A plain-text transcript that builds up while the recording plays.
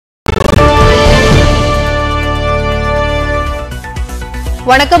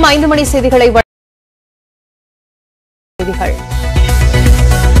வணக்கம் 5 மணி செய்திகளை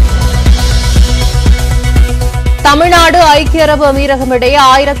தமிழ்நாடு ஐக்கிய அரபு அமீரகம் இடையே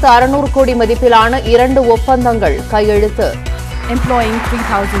 1600 கோடி மதிப்பிலான 2 ஒப்பந்தங்கள் கையெழுத்து. Employing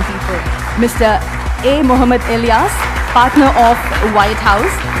 3,000 people. Mr. A. Mohammed Ilyas, partner of White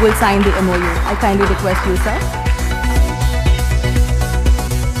House, will sign the MOU. I kindly request you, sir.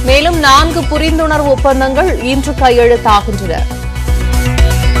 மேலும் 4 புரிந்துணர்வு ஒப்பந்தங்கள் இன்று கையெழுத்தாகின்றன.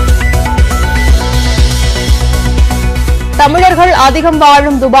 தமிழர்கள் அதிகம்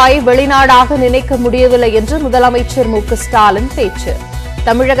வாழும் துபாயை வெளிநாடாக நினைக்க முடியவில்லை என்று முதலமைச்சர் ஸ்டாலின் பேச்சு.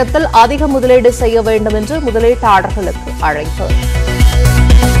 தமிழகத்தில் அதிக முதலீடு செய்ய வேண்டும் என்று முதலீட்டாளர்களுக்கு அழைப்பு.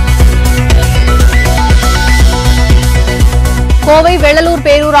 கோவை வெள்ளலூர்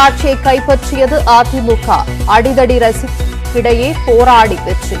பேரூராட்சியை கைப்பற்றியது அதிமுக. அடிதடி ரசிக்கிடையே போராடி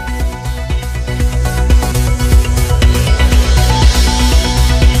வெற்றி.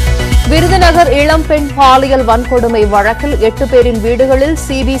 விருதுநகர் இளம்பெண் பாலியல் வன்கொடுமை வழக்கில் 8 பேரின் வீடுகளில்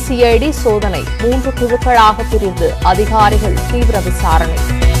சிபிசிஐடி சோதனை. 3 குழுக்களாக பிரிந்து அதிகாரிகள் தீவிர விசாரணை.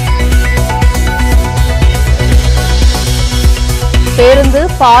 பேருந்து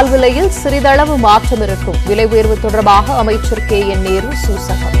பால் விலையில் சிறிதளவு மாற்றம் இருக்கும். விலை உயர்வு தொடர்பாக அமைச்சர் KN நேரு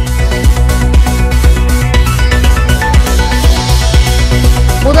சூசகம்.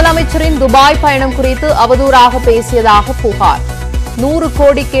 முதலமைச்சரின் துபாய் பயணம் குறித்து அவதூறாக பேசியதாக புகார். 100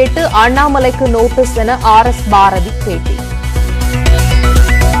 கோடி கேட்டு அண்ணாமலைக்கு நோட்டீஸ் என RS பாரதி பேட்டி.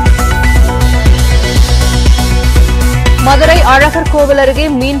 மதுரை அழகர் கோவில் அருகே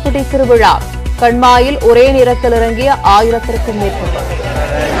மீன்பிடி திருவிழா. கண்மாயில் ஒரே நேரத்தில் இறங்கிய 1000க்கும் மேற்பட்டோர்.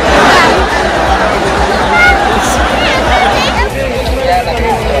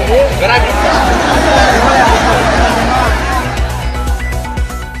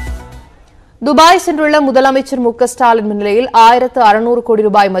 துபாய் சென்றுள்ள முதலமைச்சர் ஸ்டாலின் முன்னிலையில் 1600 கோடி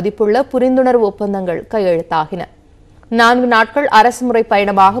ரூபாய் மதிப்புள்ள புரிந்துணர்வு ஒப்பந்தங்கள் கையெழுத்தாகின. 4 நாட்கள் அரசுமுறை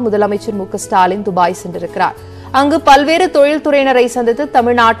பயணமாக முதலமைச்சர் ஸ்டாலின் துபாய் சென்றிருக்கிறார். அங்கு பல்வேறு தொழில்துறையினரை சந்தித்து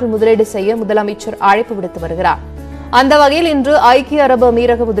தமிழ்நாட்டில் முதலீடு செய்ய முதலமைச்சர் அழைப்பு விடுத்து வருகிறார். அந்த வகையில் இன்று ஐக்கிய அரபு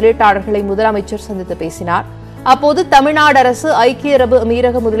அமீரக முதலீட்டாளர்களை முதலமைச்சர் சந்தித்து பேசினார். அப்போது தமிழ்நாடு அரசு ஐக்கிய அரபு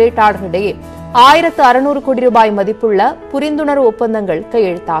அமீரக முதலீட்டாளர்களிடையே 1600 கோடி ரூபாய் மதிப்புள்ள புரிந்துணர்வு ஒப்பந்தங்கள்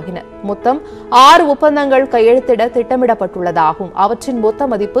கையெழுத்தாகின. மொத்தம் 6 ஒப்பந்தங்கள் கையெழுத்திட திட்டமிடப்பட்டுள்ளதாகவும் அவற்றின் மொத்த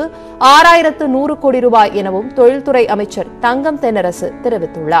மதிப்பு 6100 கோடி ரூபாய் எனவும் தொழில்துறை அமைச்சர் தங்கம் தென்னரசு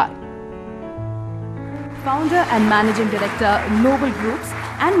தெரிவித்துள்ளார். Founder and Managing Director, Noble Groups,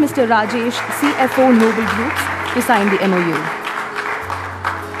 and Mr. Rajesh, CFO, Noble Groups, to sign the MOU.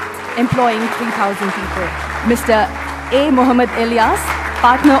 Employing 3,000 people. Mr. A. Mohammed Ilyas,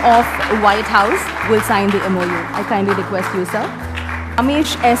 partner of White House, will sign the MOU. I kindly request you, sir.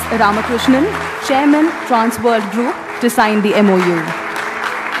 Ramesh S. Ramakrishnan, Chairman, Transworld Group, to sign the MOU.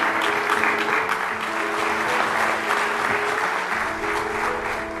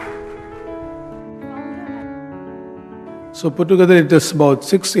 So put together it is about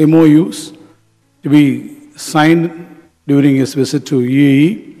 6 MOUs to be signed during his visit to UAE,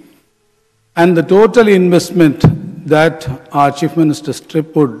 and the total investment that our Chief Minister's trip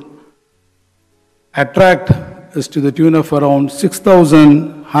would attract is to the tune of around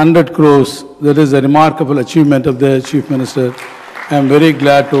 6,100 crores. That is a remarkable achievement of the Chief Minister. I am very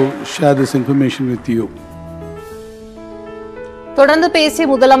glad to share this information with you. தொடர்ந்து பேசிய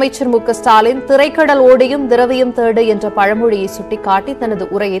முதலமைச்சர் ஸ்டாலின் திரைக்கடல் ஓடியும் திரவியம் தேடு என்ற பழமொழியை சுட்டிக்காட்டி தனது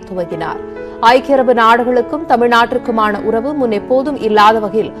உரையை துவங்கினார். ஐக்கிய அரபு நாடுகளுக்கும் தமிழ்நாட்டிற்குமான உறவு முன் எப்போதும் இல்லாத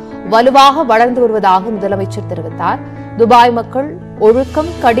வகையில் வலுவாக வளர்ந்து வருவதாக முதலமைச்சர் தெரிவித்தார். துபாய் மக்கள் ஒழுக்கம்,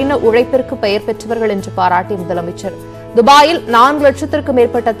 கடின உழைப்பிற்கு பெயர் பெற்றவர்கள் என்று பாராட்டிய முதலமைச்சர் துபாயில் 4 லட்சத்திற்கும்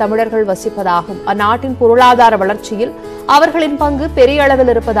மேற்பட்ட தமிழர்கள் வசிப்பதாகவும் அந்நாட்டின் பொருளாதார வளர்ச்சியில் அவர்களின் பங்கு பெரிய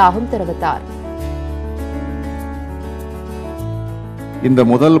அளவில் இருப்பதாகவும் தெரிவித்தார். இந்த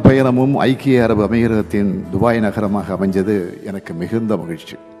முதல் பயணமும் ஐக்கிய அரபு அமீரகத்தின் துபாய் நகரமாக அமைஞ்சது எனக்கு மிகுந்த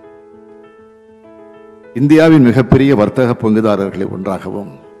மகிழ்ச்சி. இந்தியாவின் மிகப்பெரிய வர்த்தக பங்குதாரர்களில்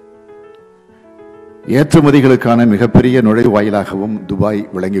ஒன்றாகவும் ஏற்றுமதிகளுக்கான மிகப்பெரிய நுழைவாயிலாகவும் துபாய்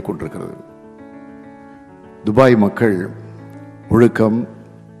விளங்கிக் கொண்டிருக்கிறது. துபாய் மக்கள் ஒழுக்கம்,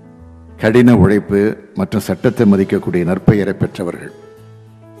 கடின உழைப்பு மற்றும் சட்டத்தை மதிக்கக்கூடிய நற்பெயரை பெற்றவர்கள்.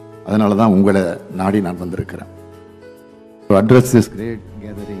 அதனால தான் உங்களை நாடி நான் வந்திருக்கிறேன்.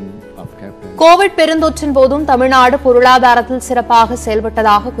 கோவிட் பெருந்தொற்றின் போதும் தமிழ்நாடு பொருளாதாரத்தில் சிறப்பாக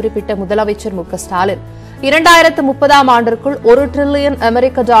செயல்பட்டதாக குறிப்பிட்ட முதலமைச்சர் ஸ்டாலின் 2030ஆம் ஆண்டிற்குள் $1 டிரில்லியன்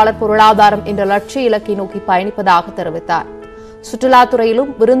அமெரிக்க டாலர் பொருளாதாரம் என்ற லட்சிய இலக்கை நோக்கி பயணிப்பதாக தெரிவித்தார்.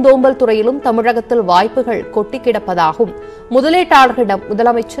 சுற்றுலாத்துறையிலும் விருந்தோம்பல் துறையிலும் தமிழகத்தில் வாய்ப்புகள் கொட்டி கிடப்பதாகவும் முதலீட்டாளர்களிடம்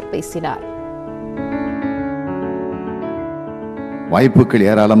முதலமைச்சர் பேசினார். வாய்ப்புகள்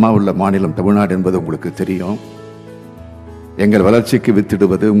ஏராளமாக உள்ள மாநிலம் தமிழ்நாடு என்பது உங்களுக்கு தெரியும். எங்கள் வளர்ச்சிக்கு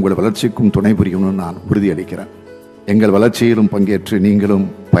வித்திடுவது உங்கள் வளர்ச்சிக்கும் துணை புரியணும்னு நான் உறுதியளிக்கிறேன். எங்கள் வளர்ச்சியிலும் பங்கேற்று நீங்களும்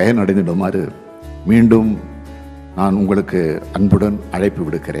பயனடைந்திடுமாறு மீண்டும் நான் உங்களுக்கு அன்புடன் அழைப்பு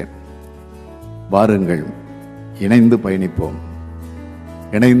விடுக்கிறேன். வாருங்கள், இணைந்து பயணிப்போம்,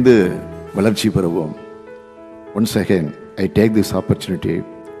 இணைந்து வளர்ச்சி பெறுவோம். Once again, I take this opportunity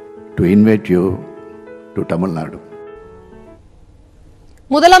to invite you to Tamil Nadu.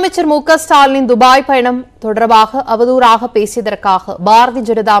 முதலமைச்சர் ஸ்டாலினின் துபாய் பயணம் தொடர்பாக அவதூறாக பேசியதற்காக பாரதிய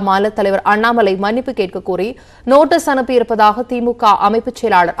ஜனதா மாநில தலைவர் அண்ணாமலை மன்னிப்பு கேட்க கோரி நோட்டீஸ் அனுப்பியிருப்பதாக திமுக அமைப்பு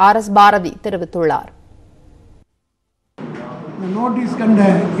செயலாளர் RS பாரதி தெரிவித்துள்ளார். நோட்டீஸ் கண்ட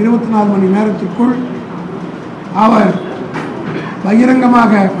 24 மணி நேரத்திற்குள் அவர்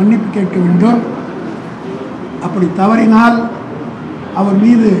பகிரங்கமாக மன்னிப்பு கேட்க வேண்டும். அப்படி தவறினால் அவர்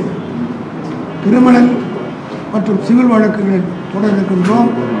மீது கிரிமினல் மற்றும் சிவில் வழக்குகள் தொடர இருக்கின்றோம்.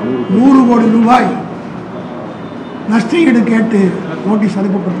 100 கோடி ரூபாய் நஷ்டஈடு கேட்டு நோட்டீஸ்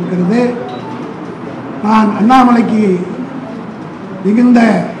அனுப்பப்பட்டிருக்கிறது. நான் அண்ணாமலைக்கு மிகுந்த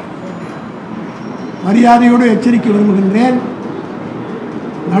மரியாதையோடு எச்சரிக்க விரும்புகின்றேன்.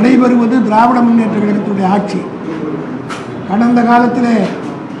 நடைபெறுவது திராவிட முன்னேற்ற கழகத்துடைய ஆட்சி. கடந்த காலத்தில்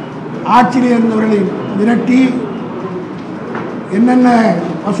ஆட்சியில் இருந்தவர்களை மிரட்டி என்னென்ன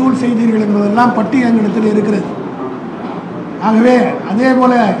வசூல் செய்தீர்கள் என்பதெல்லாம் பட்டியல் எங்களிடத்தில் இருக்கிறது. ஆகவே அதே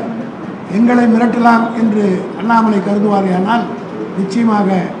போல எங்களை மிரட்டலாம் என்று அண்ணாமலை கருதுவாரேயானால் நிச்சயமாக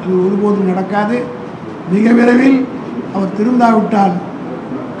அது ஒருபோதும் நடக்காது. மிக விரைவில் அவர் திருந்தாவிட்டால்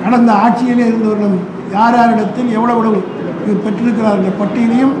கடந்த ஆட்சியிலே இருந்தவர்களும் யார் யாரிடத்தில் எவ்வளவு பெற்றிருக்கிறார் என்ற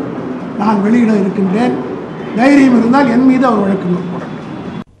பட்டியலையும் நான் வெளியிட இருக்கின்றேன். தைரியம் இருந்தால் என் மீது அவர் வழக்கு போடட்டும்.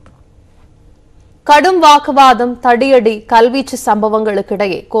 கடும் வாக்குவாதம், தடியடி, கல்வீச்சு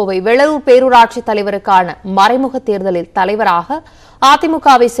சம்பவங்களுக்கிடையே கோவை வெள்ளலூர் பேரூராட்சி தலைவருக்கான மறைமுக தேர்தலில் தலைவராக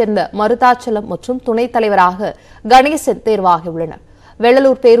அதிமுகவை சேர்ந்த மருதாச்சலம் மற்றும் துணைத் தலைவராக கணேசன் தேர்வாகியுள்ளனர்.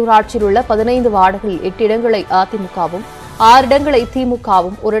 வெள்ளலூர் பேரூராட்சியில் உள்ள 15 வார்டுகளில் 8 இடங்களை அதிமுகவும் 6 இடங்களை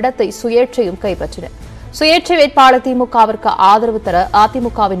திமுகவும் ஒரு இடத்தை சுயேட்சையும் கைப்பற்றின. சுயேட்சை வேட்பாளர் திமுகவிற்கு ஆதரவு தர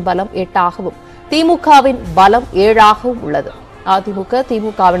அதிமுகவின் பலம் 8ஆகவும் திமுகவின் பலம் 7ஆகவும் உள்ளது. அதிமுக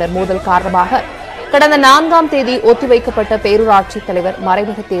திமுகவினர் மோதல் காரணமாக கடந்த 4ஆம் தேதி ஒத்திவைக்கப்பட்ட பேரூராட்சி தலைவர்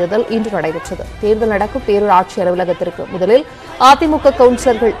மறைமுக தேர்தல் இன்று நடைபெற்றது. தேர்தல் நடக்கும் பேரூராட்சி அலுவலகத்திற்கு முதலில் அதிமுக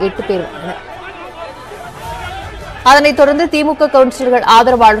கவுன்சிலர்கள் 8 பேர் வந்தனர். அதனைத் தொடர்ந்து திமுக கவுன்சிலர்கள்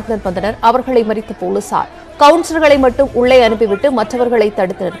ஆதரவாளர்கள் வந்தனர். அவர்களை மறித்த போலீசார் கவுன்சிலர்களை மட்டும் உள்ளே அனுப்பிவிட்டு மற்றவர்களை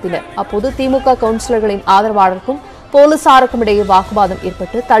தடுத்து நிறுத்தினர். அப்போது திமுக கவுன்சிலர்களின் ஆதரவாளருக்கும் போலீசாருக்கும் இடையே வாக்குவாதம்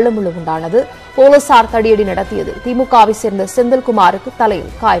ஏற்பட்டு தள்ளுமுள்ளு உண்டானது. போலீசார் தடியடி நடத்தியது. திமுகவை சேர்ந்த செந்தில்குமாருக்கு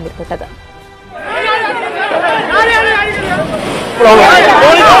தலையில் காயம் ஏற்பட்டது.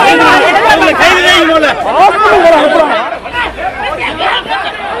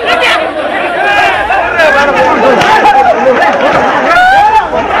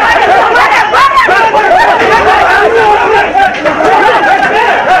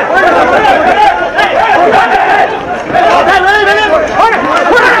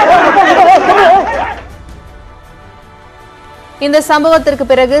 இந்த சம்பவத்திற்கு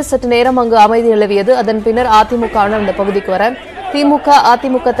பிறகு சற்று நேரம் அங்கு அமைதி நிலவியது. அதன் பின்னர் அதிமுகவினர் அந்த பகுதிக்கு வர திமுக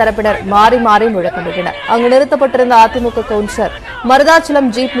அதிமுக தரப்பினர் மாறி மாறி முழக்கமிட்டனர். அங்கு நிறுத்தப்பட்டிருந்த அதிமுக கவுன்சிலர் மருதாச்சலம்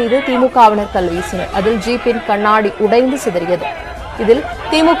ஜீப் மீது திமுகவினர் கல் வீசினர். அதில் ஜீப்பின் கண்ணாடி உடைந்து சிதறியது. இதில்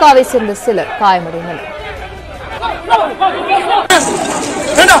திமுகவை சேர்ந்த சிலர் காயமடைந்தனர்.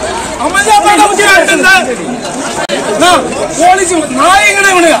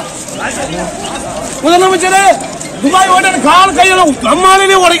 முதலமைச்சரே துபாய் ஓட்ட கால் கையில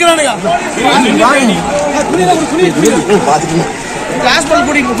நம்மாலே உடைக்கிறானுங்க.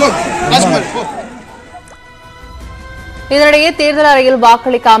 இதனிடையே தேர்தல் அறையில்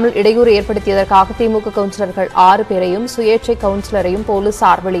வாக்களிக்காமல் இடையூறு ஏற்படுத்தியதற்காக திமுக கவுன்சிலர்கள் 6 பேரையும் சுயேட்சை கவுன்சிலரையும்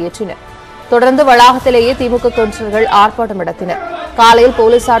போலீசார் வெளியேற்றினர். தொடர்ந்து வளாகத்திலேயே திமுக கவுன்சிலர்கள் ஆர்ப்பாட்டம் நடத்தினர். காலையில்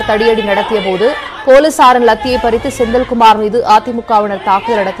போலீசார் தடியடி நடத்திய போது போலீசாரின் லத்தியை பறித்து செந்தில்குமார் மீது அதிமுகவினர்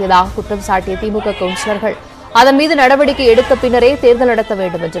தாக்குதல் நடத்தியதாக குற்றம் சாட்டிய திமுக கவுன்சிலர்கள் அதன் மீது நடவடிக்கை எடுத்த பின்னரே தேர்தல் நடத்த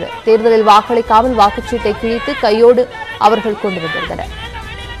வேண்டும் என்றனர். தேர்தலில் வாக்களிக்காமல் வாக்குச்சீட்டை கிழித்து கையோடு அவர்கள் கொண்டு வந்திருந்தனர்.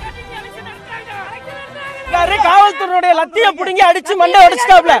 காவல்துறையுடைய லத்திய புடிங்கி அடிச்சு மண்டை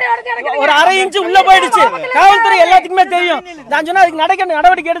அடிச்சுட்டாப்ல. ஒரு 1/2 இன்ச் உள்ள போயிடுச்சு. காவல்துறை எல்லாத்துக்குமே தெரியும். நான் சொன்னா அதுக்கு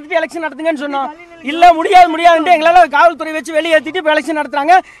நடவடிக்கை எடுத்துட்டு எலெக்ஷன் நடத்துங்கன்னு சொன்னோம். இல்ல முடியாதுன்னு எங்களால காவல்துறை வச்சு வெளியேற்றிட்டு இப்ப எலெக்ஷன்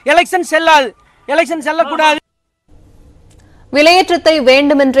நடத்துறாங்க. எலெக்ஷன் செல்லாது, எலெக்ஷன் செல்லக்கூடாது. விலையேற்றத்தை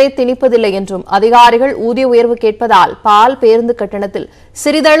வேண்டுமென்றே திணிப்பதில்லை என்றும் அதிகாரிகள் ஊதிய உயர்வு கேட்பதால் பால் பேருந்து கட்டணத்தில்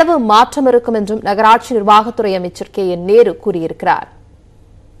சிறிதளவு மாற்றம் இருக்கும் என்றும் நகராட்சி நிர்வாகத்துறை அமைச்சர் KN நேரு கூறியிருக்கிறார்.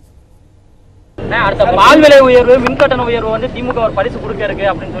 அடுத்த பால் விலை உயர்வு, மின்கட்டண உயர்வு வந்து திமுக ஒரு பரிசு கொடுக்க இருக்கு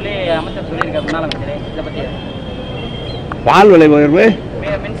அப்படின்னு சொல்லி அமைச்சர் சொல்லியிருக்காரு. முன்னாள் அமைச்சர் இதை பத்தி. பால் விலை உயர்வு,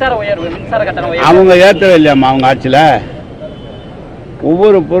 மின்சார உயர்வு, மின்சார கட்டண உயர்வு அவங்க ஏற்றவே இல்லையாம்மா. அவங்க ஆட்சியில்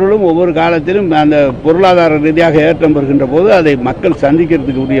ஒவ்வொரு பொருளும் ஒவ்வொரு காலத்திலும் அந்த பொருளாதார ரீதியாக ஏற்றம் பெறுகின்ற போது அதை மக்கள்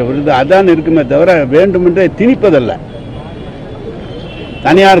சந்திக்கிறதுக்கு உரிய விருது அதான் இருக்குமே தவிர வேண்டுமென்றே திணிப்பதல்ல.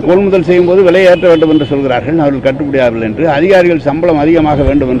 தனியார் கொள்முதல் செய்யும் போது விலை ஏற்ற வேண்டும் என்று சொல்கிறார்கள், அவர்கள் கட்டுப்படியாகவில்லை என்று. அதிகாரிகள் சம்பளம் அதிகமாக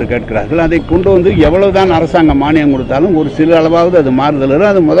வேண்டும் என்று கேட்கிறார்கள். அதை கொண்டு வந்து எவ்வளவுதான் அரசாங்கம் மானியம் கொடுத்தாலும் ஒரு சில அளவாவது அது மாறுதல்.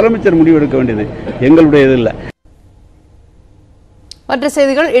 அது முதலமைச்சர் முடிவெடுக்க வேண்டியது, எங்களுடைய இது இல்லை. மற்ற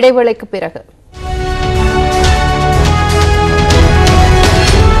செய்திகள் இடைவேளைக்கு பிறகு.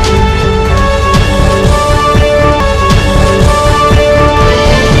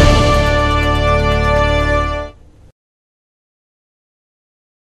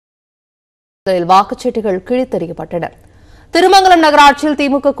 வாக்குச்சீட்டுகள் கிழித்தெறியப்பட்டன. திருமங்கலம் நகராட்சியில்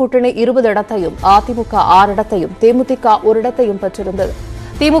திமுக கூட்டணி 20 இடத்தையும், அதிமுக 6 இடத்தையும், தேமுதிக 1 இடத்தையும் பெற்றிருந்தது.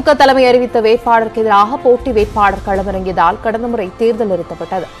 திமுக தலைமை அறிவித்த வேட்பாளருக்கு எதிராக போட்டி வேட்பாளர் களமிறங்கியதால் கடந்த முறை தேர்தல்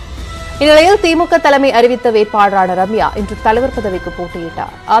நிறுத்தப்பட்டது. இந்நிலையில் திமுக தலைமை அறிவித்த வேட்பாளரான ரம்யா இன்று தலைவர் பதவிக்கு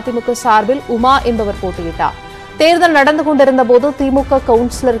போட்டியிட்டார். அதிமுக சார்பில் உமா என்பவர் போட்டியிட்டார். தேர்தல் நடந்து கொண்டிருந்த போது திமுக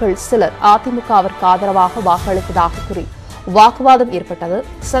கவுன்சிலர்கள் சிலர் அதிமுகவிற்கு ஆதரவாக வாக்களித்ததாக கூறி வாக்குவாதம் ஏற்பட்டது.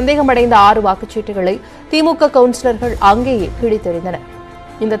 சந்தேகமடைந்த 6 வாக்குச்சீட்டுகளை திமுக கவுன்சிலர்கள் அங்கேயே கிழித்தெறிந்தனர்.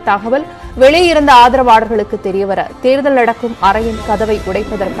 இந்த தகவல் வெளியே இருந்த ஆதரவாளர்களுக்கு தெரியவர தேர்தல் நடக்கும் அறையின் கதவை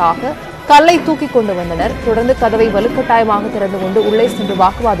உடைப்பதற்காக கல்லை தூக்கி கொண்டு வந்தனர். தொடர்ந்து கதவை வலுக்கட்டாயமாக திறந்து கொண்டு உள்ளே சென்று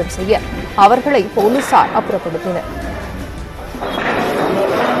வாக்குவாதம் செய்ய அவர்களை போலீசார் அப்புறப்படுத்தினர்.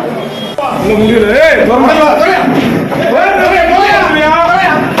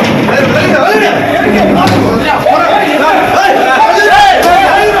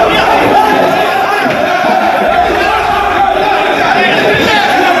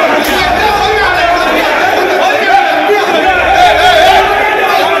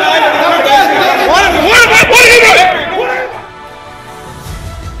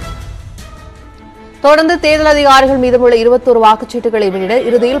 தொடர்ந்து தேர்தல் அதிகாரிகள் மீதமுள்ள 21 வாக்குச்சீட்டுகளை வெளியிட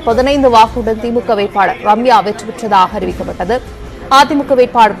இறுதியில் 15 வாக்குடன் திமுக வேட்பாளர் ரம்யா வெற்றி பெற்றதாக அறிவிக்கப்பட்டது. அதிமுக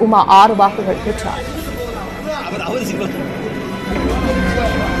வேட்பாளர் உமா 6 வாக்குகள் பெற்றார்.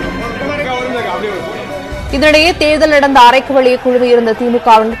 இதனிடையே தேர்தல் நடந்த அறைக்கு வெளியே குழுமியிருந்த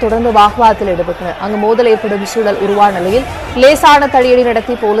திமுகவினர் தொடர்ந்து வாக்குவாதத்தில் ஈடுபட்டனர். அங்கு மோதல் ஏற்படும் சூழல் உருவான நிலையில் லேசான தடியடி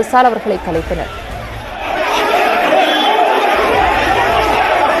நடத்தி போலீசார் அவர்களை கலைத்தனர்.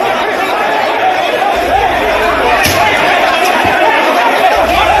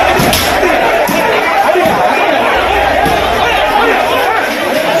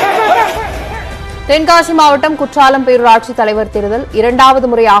 தென்காசி மாவட்டம் குற்றாலம் பேரூராட்சி தலைவர் தேர்தல் 2வது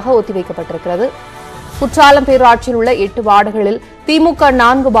முறையாக ஒத்திவைக்கப்பட்டிருக்கிறது. குற்றாலம் பேரூராட்சியில் உள்ள 8 வார்டுகளில் திமுக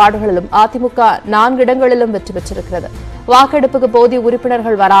 4 வார்டுகளிலும் அதிமுக 4 இடங்களிலும் வெற்றி பெற்றிருக்கிறது. வாக்கெடுப்புக்கு போதிய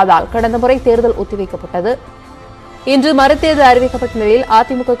உறுப்பினர்கள் வராதால் கடந்த முறை தேர்தல் ஒத்திவைக்கப்பட்டது. இன்று மறுதேர்தல் அறிவிக்கப்பட்ட நிலையில்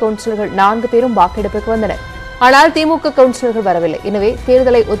அதிமுக கவுன்சிலர்கள் 4 பேரும் வாக்கெடுப்புக்கு வந்தனர். ஆனால் திமுக கவுன்சிலர்கள் வரவில்லை. எனவே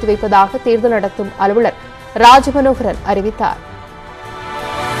தேர்தலை ஒத்திவைப்பதாக தேர்தல் நடத்தும் அலுவலர் ராஜமனோகரன் அறிவித்தார்.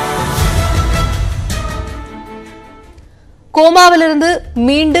 கோமாவிலிருந்து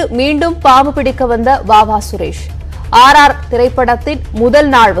மீண்டும் பாம்பு பிடிக்க வந்த வாவா சுரேஷ். RR திரைப்படத்தின் முதல்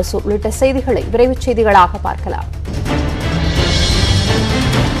நாள் வசூல் உள்ளிட்ட செய்திகளை விரைவுச் செய்திகளாக பார்க்கலாம்.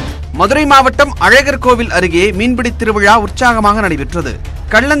 மதுரை மாவட்டம் அழகர் கோவில் அருகே மீன்பிடி திருவிழா உற்சாகமாக நடைபெற்றது.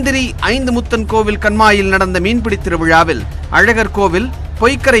 கள்ளந்திரி 5 முத்தன் கோவில் கண்மாயில் நடந்த மீன்பிடி திருவிழாவில் அழகர் கோவில்,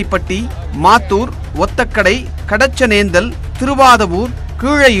 பொய்க்கரைப்பட்டி, மாத்தூர், ஒத்தக்கடை, கடச்சனேந்தல், திருவாதவூர்,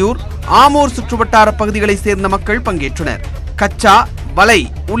 கீழையூர், ஆமூர் சுற்றுவட்டார பகுதிகளைச் சேர்ந்த மக்கள் பங்கேற்றனர். கச்சா, வலை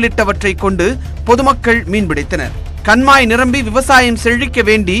உள்ளிட்டவற்றை கொண்டு பொதுமக்கள் மீன்பிடித்தனர். கண்மாய் நிரம்பி விவசாயம் செழிக்க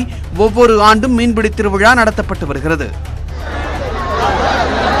வேண்டி ஒவ்வொரு ஆண்டும் மீன்பிடி திருவிழா நடத்தப்பட்டு வருகிறது.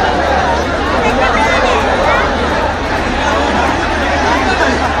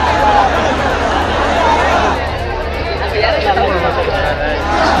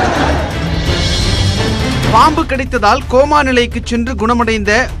 பாம்பு கடித்ததால் கோமா நிலைக்கு சென்று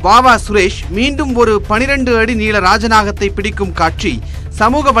குணமடைந்த வாவா சுரேஷ் மீண்டும் ஒரு 12 அடி நீள ராஜநாகத்தை பிடிக்கும் காட்சி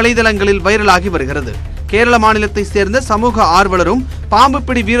சமூக வலைதளங்களில் வைரலாகி வருகிறது. கேரள மாநிலத்தை சேர்ந்த சமூக ஆர்வலரும் பாம்பு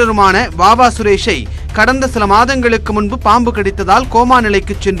பிடி வீரருமான வாவா சுரேஷை கடந்த சில மாதங்களுக்கு முன்பு பாம்பு கடித்ததால் கோமா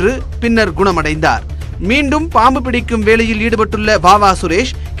நிலைக்கு சென்று பின்னர் குணமடைந்தார். மீண்டும் பாம்பு பிடிக்கும் வேலையில் ஈடுபட்டுள்ள வாவா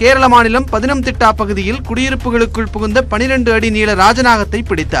சுரேஷ் கேரள மாநிலம் பதினம்திட்டா பகுதியில் குடியிருப்புகளுக்குள் புகுந்த 12 அடி நீள ராஜநாகத்தை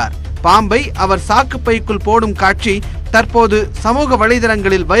பிடித்தார். பாம்பை அவர் சாக்குப்பைக்குள் போடும் காட்சி தற்போது சமூக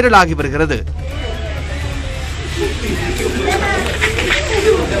வலைதளங்களில் வைரலாகி வருகிறது.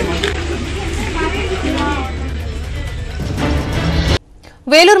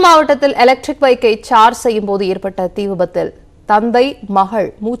 வேலூர் மாவட்டத்தில் எலக்ட்ரிக் பைக்கை சார்ஜ் செய்யும் போது ஏற்பட்ட தீ விபத்தில் தந்தை மகள்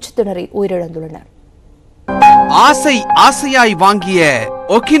மூச்சு திணறி உயிரிழந்துள்ளனர். ஆசை ஆசையாய் வாங்கிய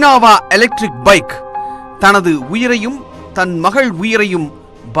ஒகினாவா எலக்ட்ரிக் பைக் தனது உயிரையும் தன் மகள் உயிரையும்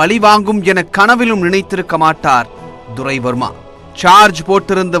பலி வாங்கும் என கனவிலும் நினைத்திருக்க மாட்டார் துரைவர்மா. சார்ஜ்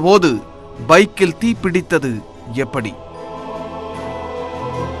போட்டிருந்த போது பைக்கில் தீப்பிடித்தது எப்படி?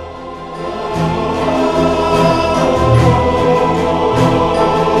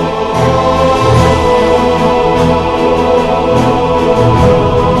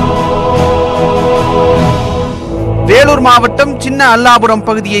 வேலூர் மாவட்டம் சின்ன அல்லாபுரம்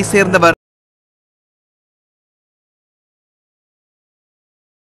பகுதியை சேர்ந்தவர்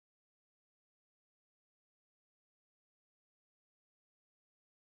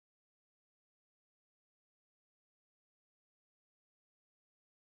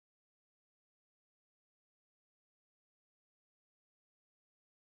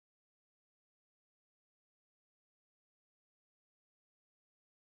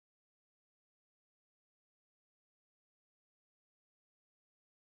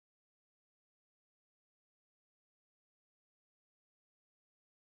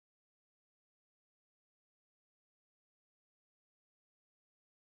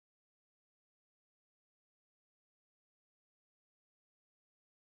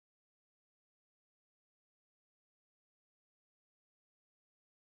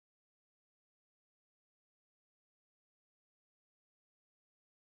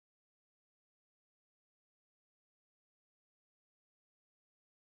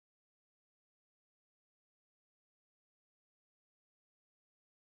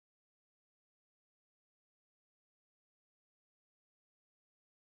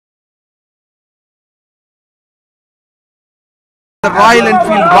ராயல்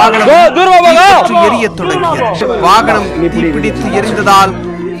என்ஃபீல்ட் வாகனம் எரிய தொடங்கியது. வாகனம் தீப்பிடித்து எரிந்ததால்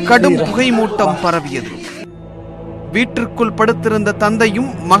கடும் புகை மூட்டம் பரவியது. வீட்டிற்குள் படுத்திருந்த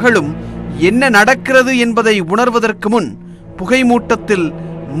தந்தையும் மகளும் என்ன நடக்கிறது என்பதை உணர்வதற்கு முன் புகை மூட்டத்தில்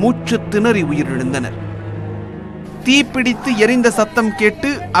மூச்சு திணறி உயிரிழந்தனர். தீப்பிடித்து எரிந்த சத்தம்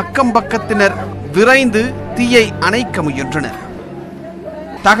கேட்டு அக்கம் பக்கத்தினர் விரைந்து தீயை அணைக்க முயன்றனர்.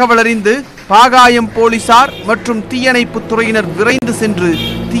 தகவலறிந்து பாகாயம் போலீசார் மற்றும் தீயணைப்பு துறையினர் விரைந்து சென்று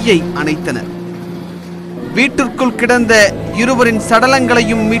தீயை அணைத்தனர். வீட்டிற்குள் கிடந்த இருவரின்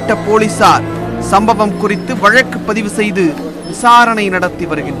சடலங்களையும் மீட்ட போலீசார் சம்பவம் குறித்து வழக்கு பதிவு செய்து விசாரணை நடத்தி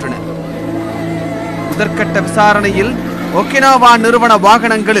வருகின்றனர். முதற்கட்ட விசாரணையில் ஒகினாவா நிறுவன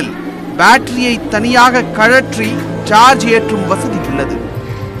வாகனங்களில் பேட்டரியை தனியாக கழற்றி சார்ஜ் ஏற்றும் வசதி உள்ளது.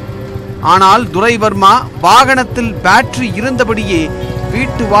 ஆனால் துரைவர்மா வாகனத்தில் பேட்டரி இருந்தபடியே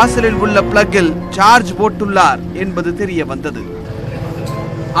வீட்டு வாசலில் உள்ள பிளக்கில் சார்ஜ் போட்டுள்ளார் என்பது தெரிய வந்தது.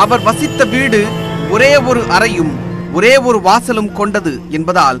 அவர் வசித்த வீடு ஒரே ஒரு அறையும் ஒரே ஒரு வாசலும் கொண்டது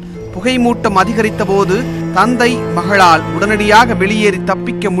என்பதால் புகை மூட்டம் அதிகரித்த போது தந்தை மகளால் உடனடியாக வெளியேறி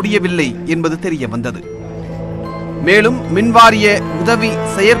தப்பிக்க முடியவில்லை என்பது தெரிய வந்தது. மேலும் மின்வாரிய உதவி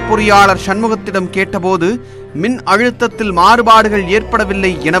செயற்பொறியாளர் சண்முகத்திடம் கேட்டபோது மின் அழுத்தத்தில் மாறுபாடுகள்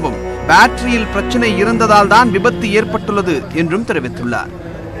ஏற்படவில்லை எனவும் பேட்டரியில் பிரச்சனை இருந்ததால் தான் விபத்து ஏற்பட்டுள்ளது என்றும் தெரிவித்துள்ளார்.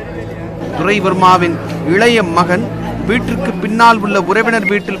 துரைவர்மாவின் இளைய மகன் வீட்டிற்கு பின்னால் உள்ள உறவினர்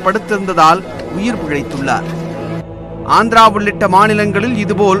வீட்டில் படுத்திருந்ததால் உயிர் பிழைத்துள்ளார். ஆந்திரா உள்ளிட்ட மாநிலங்களில்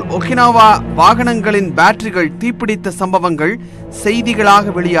இதுபோல் ஒகினாவா வாகனங்களின் பேட்டரிகள் தீப்பிடித்த சம்பவங்கள்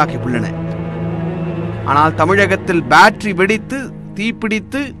செய்திகளாக வெளியாகி உள்ளன. ஆனால் தமிழகத்தில் பேட்டரி வெடித்து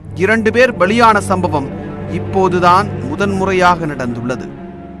தீப்பிடித்து 2 பேர் பலியான சம்பவம் இப்போதுதான் முதன்முறையாக நடந்துள்ளது.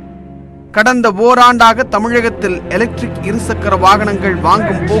 கடந்த ஓராண்டாக தமிழகத்தில் எலக்ட்ரிக் இருசக்கர வாகனங்கள்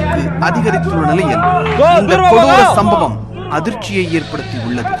வாங்கும் போக்கு அதிகரித்துள்ள நிலையில் இந்த கொடூர சம்பவம் அதிர்ச்சியை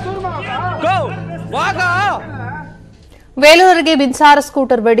ஏற்படுத்தியுள்ளது. வேலூர் அருகே மின்சார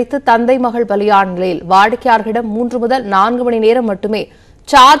ஸ்கூட்டர் வெடித்து தந்தை மகள் பலியான நிலையில் வாடிக்கையாளர்களிடம் 3 முதல் 4 மணி நேரம் மட்டுமே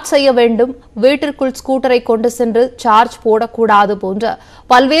சார்ஜ் செய்ய வேண்டும், வீட்டிற்குள் ஸ்கூட்டரை கொண்டு சென்று சார்ஜ் போடக்கூடாது போன்ற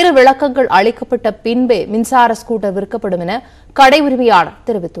பல்வேறு விளக்கங்கள் அளிக்கப்பட்ட பின்பே மின்சார ஸ்கூட்டர் விற்கப்படும் என கடை உரிமையாளர்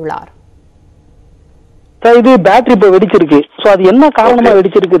தெரிவித்துள்ளார். இது பேட்டரி இப்ப வெடிச்சிருக்கு. சோ அது என்ன காரணமா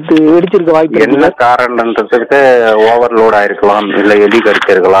வெடிச்சிருக்க வாய்ப்பு? என்ன காரணம்ன்றதுக்கு ஓவர்லோட் ஆயிருக்கலாம், இல்ல எலி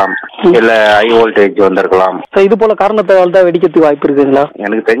கடிச்சிருக்கலாம், இல்ல ஹை வோல்டேஜ் வந்திருக்கலாம். இது போல காரணத்தால் தான் வெடிக்கிறதுக்கு வாய்ப்பு இருக்குங்களா?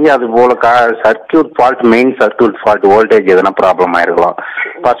 எனக்கு தெரிஞ்சு அது போல circuit fault, main circuit fault, voltage எதனா ப்ராப்ளம் ஆயிருக்கலாம்.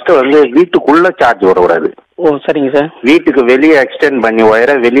 ஃபர்ஸ்ட் வீட்டுக்குள்ள சார்ஜ் வரக்கூடாது. ஓ சரிங்க சார். வீட்டுக்கு வெளியே எக்ஸ்டெண்ட் பண்ணி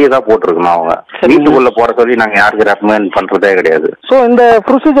ஒயரை வெளியே தான் போட்டுருக்கணும். அவங்க வீட்டுக்குள்ள போட சொல்லி நாங்க யாருக்கு ரெக்கமெண்ட் பண்றதே கிடையாது. சோ இந்த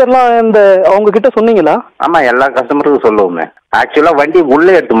ப்ரொசீஜர்லாம் அவங்க கிட்ட சொன்னீங்களா? ஆமா, எல்லா கஸ்டமருக்கும் சொல்லுவோமே. ஆக்சுவலா வண்டி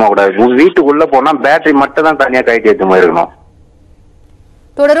உள்ளே எடுத்துமா கூடாது, வீட்டுக்குள்ள போனா பேட்டரி மட்டும் தான் தனியா கைட்டு எடுத்து போயிருக்கணும்.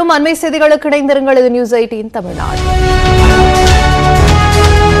 தொடரும் அண்மை செய்திகளுக்கு இணைந்திருங்கள். இது News18 தமிழ்நாடு.